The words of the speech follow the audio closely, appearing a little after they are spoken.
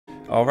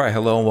Alright,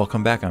 hello and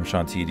welcome back. I'm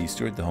Sean T.D.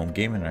 Stewart, the home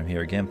gamer, and I'm here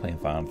again playing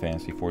Final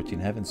Fantasy XIV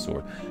Heaven's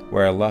Sword.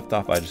 Where I left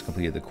off, I just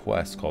completed the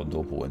quest called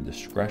Noble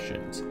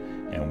Indiscretions,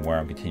 and where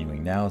I'm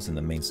continuing now is in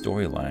the main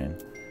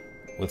storyline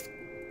with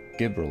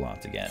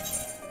Gibralont again.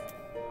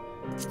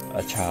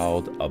 A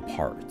child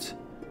apart.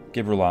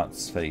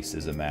 Gibralant's face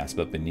is a mask,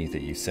 but beneath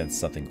it you sense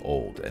something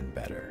old and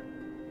better.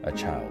 A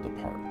child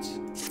apart,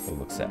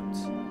 who accepts.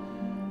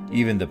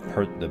 Even the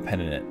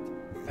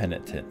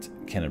penitent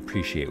can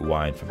appreciate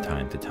wine from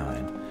time to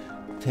time.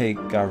 Take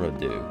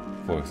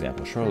Garadu, for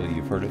example. Surely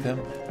you've heard of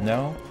him?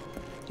 No?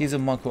 He's a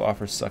monk who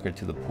offers succor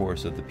to the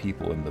poorest of the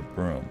people in the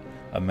broom,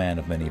 a man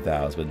of many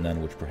vows, but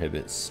none which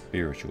prohibits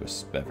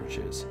spirituous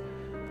beverages.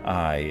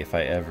 Aye, if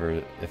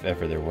ever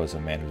there was a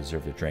man who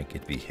deserved a drink,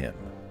 it'd be him.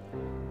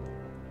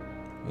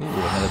 Ooh,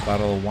 another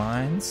bottle of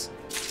wines?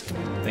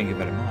 Thank you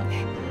very much.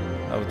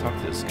 I will talk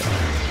to this guy.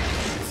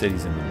 He said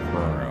he's in the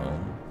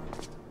broom.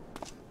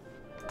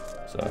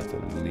 So I have to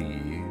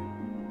leave.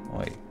 Oh,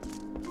 wait.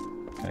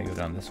 Can I go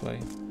down this way?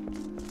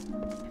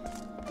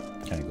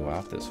 Can I go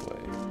out this way?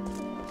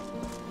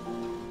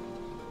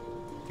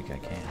 I think I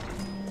can.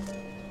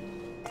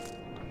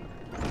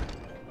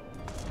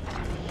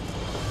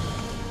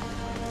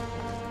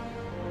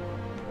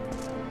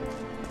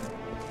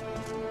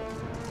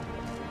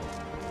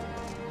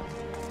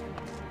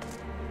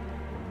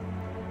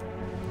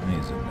 Let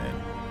me zoom in.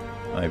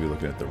 I might be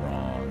looking at the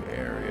wrong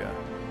area.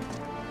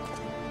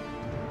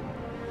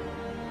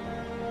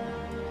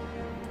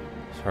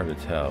 It's hard to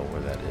tell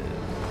where that is.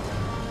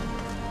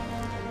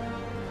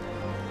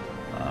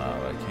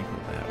 I can't go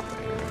that way.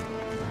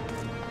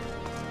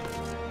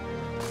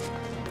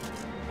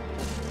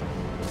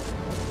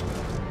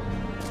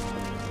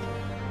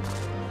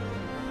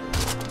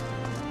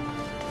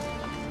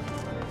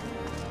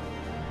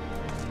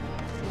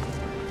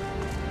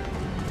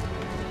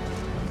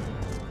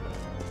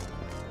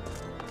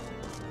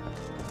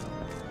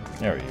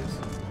 There he is.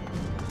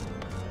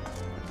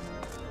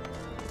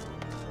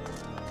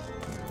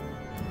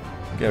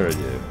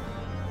 Garadu.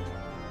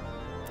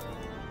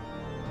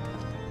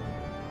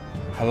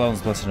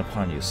 Halon's blessing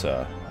upon you,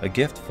 sir. A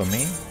gift for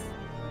me?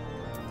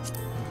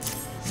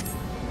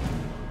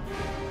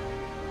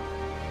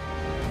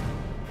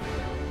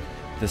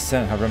 The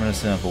scent, how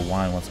reminiscent of a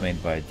wine once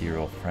made by a dear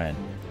old friend.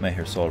 May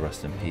her soul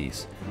rest in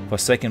peace.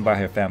 Forsaken by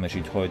her family,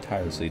 she toiled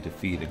tirelessly to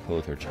feed and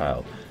clothe her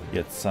child.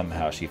 Yet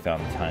somehow she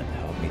found the time to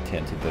help me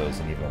tend to those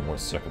in even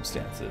worse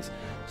circumstances.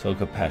 So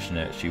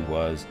compassionate she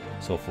was,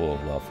 so full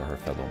of love for her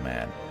fellow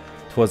man.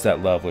 'Twas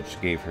that love which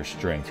gave her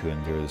strength to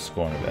endure the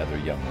scorn of other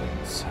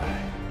younglings.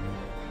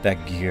 That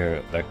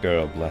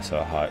girl, bless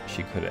her heart,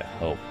 she couldn't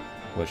help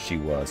what she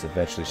was.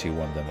 Eventually she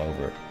won them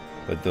over.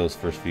 But those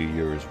first few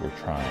years were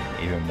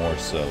trying, even more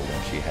so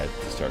when she had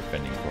to start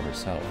fending for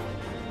herself.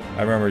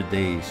 I remember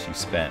days she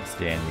spent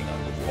standing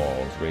on the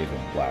walls, raven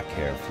black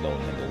hair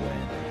flowing in the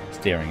wind,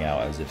 staring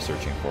out as if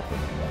searching for her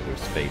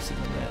mother's face in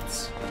the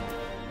midst.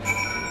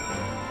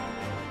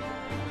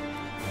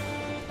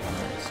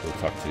 Alright, so we'll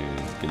talk to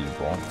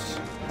Gibralont.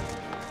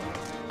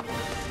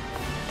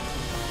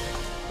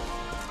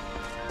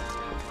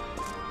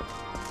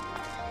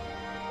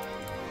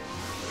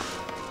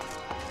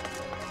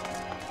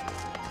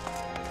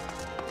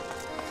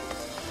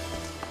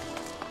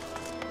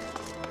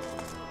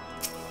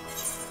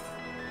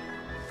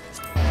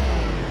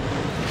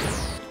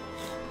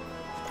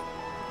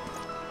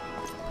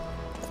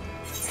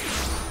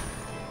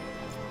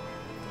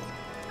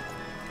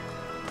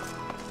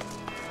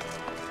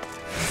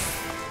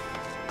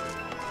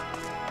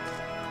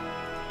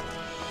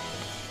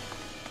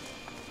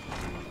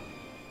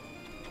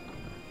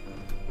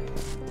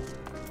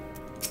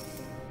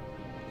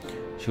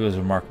 She was a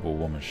remarkable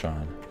woman,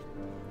 Sean.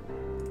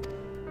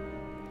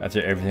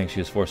 After everything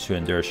she was forced to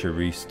endure,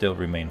 she still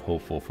remained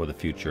hopeful for the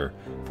future,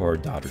 for her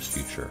daughter's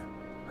future.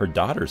 Her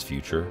daughter's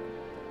future?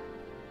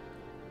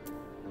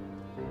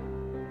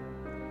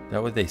 Is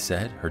that what they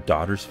said? Her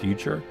daughter's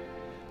future?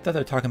 I thought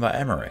they were talking about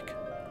Emmerich.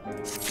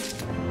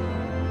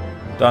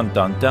 Dun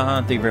dun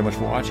dun! Thank you very much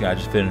for watching. I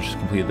just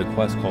completed the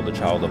quest called The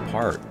Child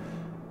Apart.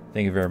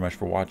 Thank you very much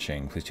for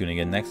watching. Please tune in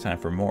again next time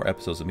for more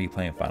episodes of me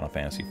playing Final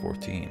Fantasy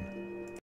XIV.